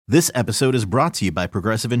This episode is brought to you by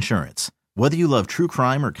Progressive Insurance. Whether you love true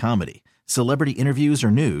crime or comedy, celebrity interviews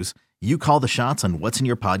or news, you call the shots on what's in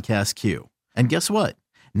your podcast queue. And guess what?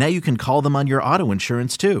 Now you can call them on your auto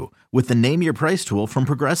insurance too with the Name Your Price tool from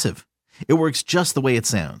Progressive. It works just the way it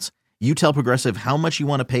sounds. You tell Progressive how much you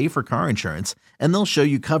want to pay for car insurance, and they'll show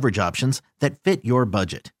you coverage options that fit your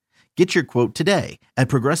budget. Get your quote today at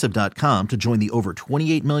Progressive.com to join the over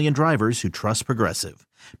 28 million drivers who trust Progressive.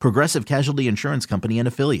 Progressive Casualty Insurance Company and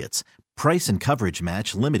Affiliates. Price and coverage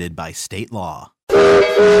match limited by state law.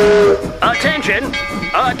 Attention!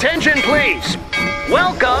 Attention, please!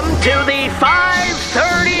 Welcome to the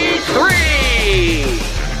 533!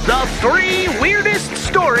 The 3 weirdest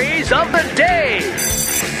stories of the day!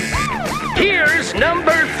 Here's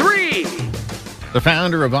number 3! The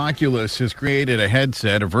founder of Oculus has created a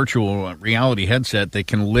headset, a virtual reality headset that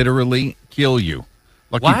can literally kill you.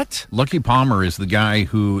 Lucky Palmer is the guy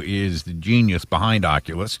who is the genius behind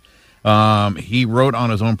Oculus. He wrote on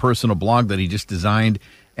his own personal blog that he just designed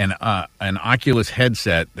an Oculus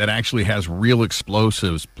headset that actually has real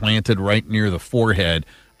explosives planted right near the forehead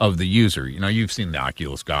of the user. You know, you've seen the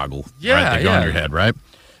Oculus goggle, right? They go on your head, right?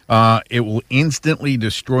 It will instantly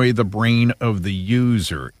destroy the brain of the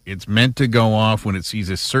user. It's meant to go off when it sees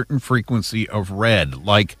a certain frequency of red,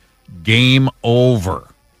 like game over.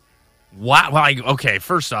 Wow! Like, okay,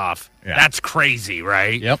 first off, that's crazy,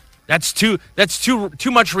 right? Yep. That's too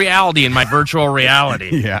much reality in my virtual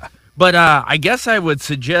reality. Yeah. But I guess I would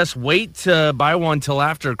suggest wait to buy one till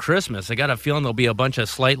after Christmas. I got a feeling there'll be a bunch of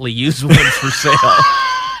slightly used ones for sale.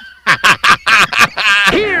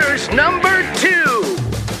 Here's number 2!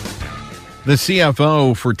 The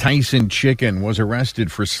CFO for Tyson Chicken was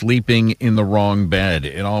arrested for sleeping in the wrong bed.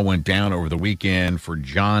 It all went down over the weekend for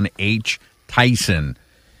John H. Tyson.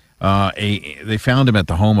 They found him at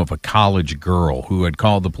the home of a college girl who had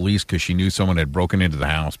called the police because she knew someone had broken into the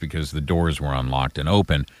house because the doors were unlocked and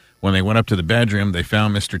open. When they went up to the bedroom, they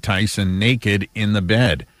found Mr. Tyson naked in the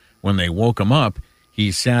bed. When they woke him up,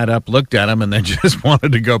 he sat up, looked at him, and then just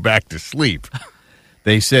wanted to go back to sleep.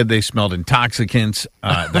 They said they smelled intoxicants,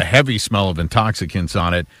 the heavy smell of intoxicants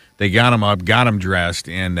on it. They got him up, got him dressed,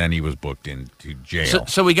 and then he was booked into jail.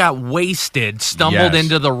 So he got wasted, stumbled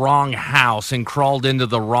into the wrong house, and crawled into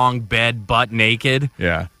the wrong bed butt naked.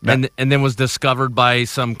 Yeah. And then was discovered by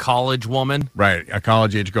some college woman. Right, a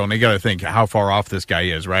college-age girl. And they got to think how far off this guy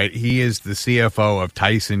is, right? He is the CFO of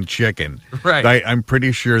Tyson Chicken. Right. I'm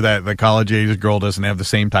pretty sure that the college-age girl doesn't have the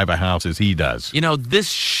same type of house as he does. You know,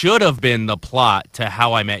 this should have been the plot to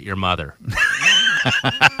How I Met Your Mother.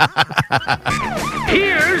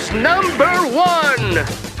 Here's number 1!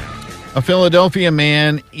 A Philadelphia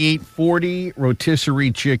man ate 40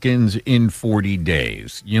 rotisserie chickens in 40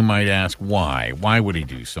 days. You might ask why. Why would he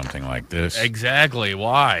do something like this? Exactly.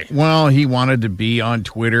 Why? Well, he wanted to be on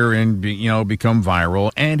Twitter and become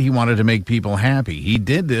viral, and he wanted to make people happy. He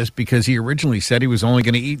did this because he originally said he was only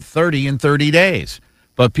going to eat 30 in 30 days,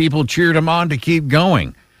 but people cheered him on to keep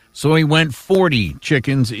going. So he went 40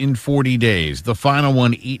 chickens in 40 days. The final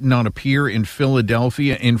one eaten on a pier in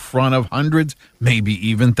Philadelphia in front of hundreds, maybe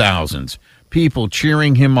even thousands. People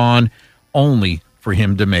cheering him on only for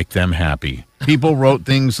him to make them happy. People wrote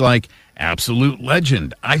things like, "Absolute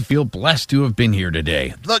legend. I feel blessed to have been here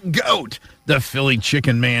today. The GOAT, the Philly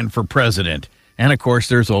chicken man for president." And, of course,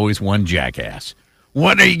 there's always one jackass.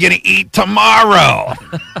 "What are you going to eat tomorrow?"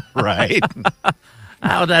 Right?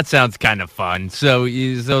 Oh, that sounds kind of fun. So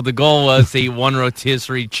the goal was to eat one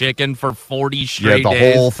rotisserie chicken for 40 straight days. Yeah,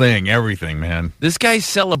 the whole thing, everything, man. This guy's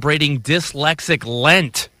celebrating dyslexic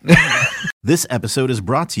Lent. This episode is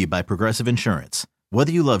brought to you by Progressive Insurance.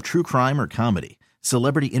 Whether you love true crime or comedy,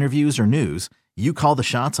 celebrity interviews or news, you call the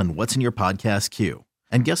shots on what's in your podcast queue.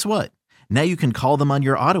 And guess what? Now you can call them on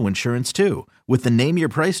your auto insurance too with the Name Your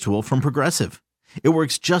Price tool from Progressive. It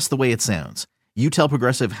works just the way it sounds. You tell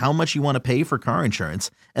Progressive how much you want to pay for car insurance,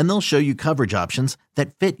 and they'll show you coverage options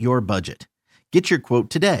that fit your budget. Get your quote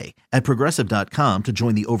today at Progressive.com to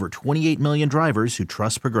join the over 28 million drivers who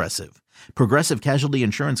trust Progressive. Progressive Casualty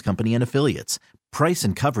Insurance Company and Affiliates. Price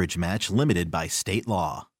and coverage match limited by state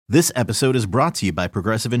law. This episode is brought to you by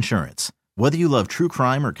Progressive Insurance. Whether you love true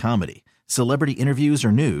crime or comedy, celebrity interviews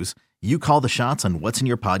or news, you call the shots on what's in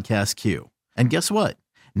your podcast queue. And guess what?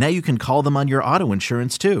 Now you can call them on your auto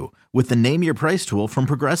insurance too with the Name Your Price tool from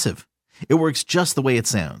Progressive. It works just the way it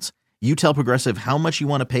sounds. You tell Progressive how much you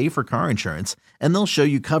want to pay for car insurance, and they'll show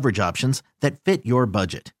you coverage options that fit your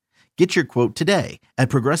budget. Get your quote today at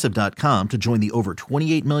Progressive.com to join the over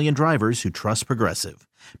 28 million drivers who trust Progressive.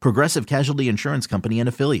 Progressive Casualty Insurance Company and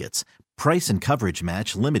Affiliates. Price and coverage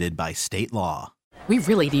match limited by state law. We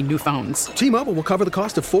really need new phones. T-Mobile will cover the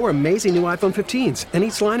cost of 4 amazing new iPhone 15s, and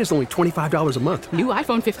each line is only $25 a month. New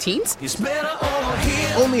iPhone 15s? It's better over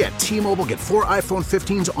here. Only at T-Mobile, get 4 iPhone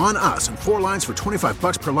 15s on us and 4 lines for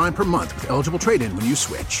 $25 per line per month with eligible trade-in when you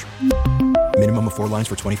switch. Minimum of 4 lines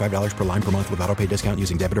for $25 per line per month with autopay discount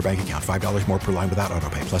using debit or bank account. $5 more per line without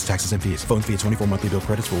autopay, plus taxes and fees. Phone fee at 24 monthly bill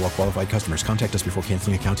credits for well-qualified customers. Contact us before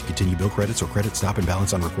canceling account to continue bill credits or credit stop and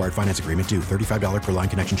balance on required finance agreement due. $35 per line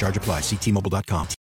connection charge applies. See T-Mobile.com.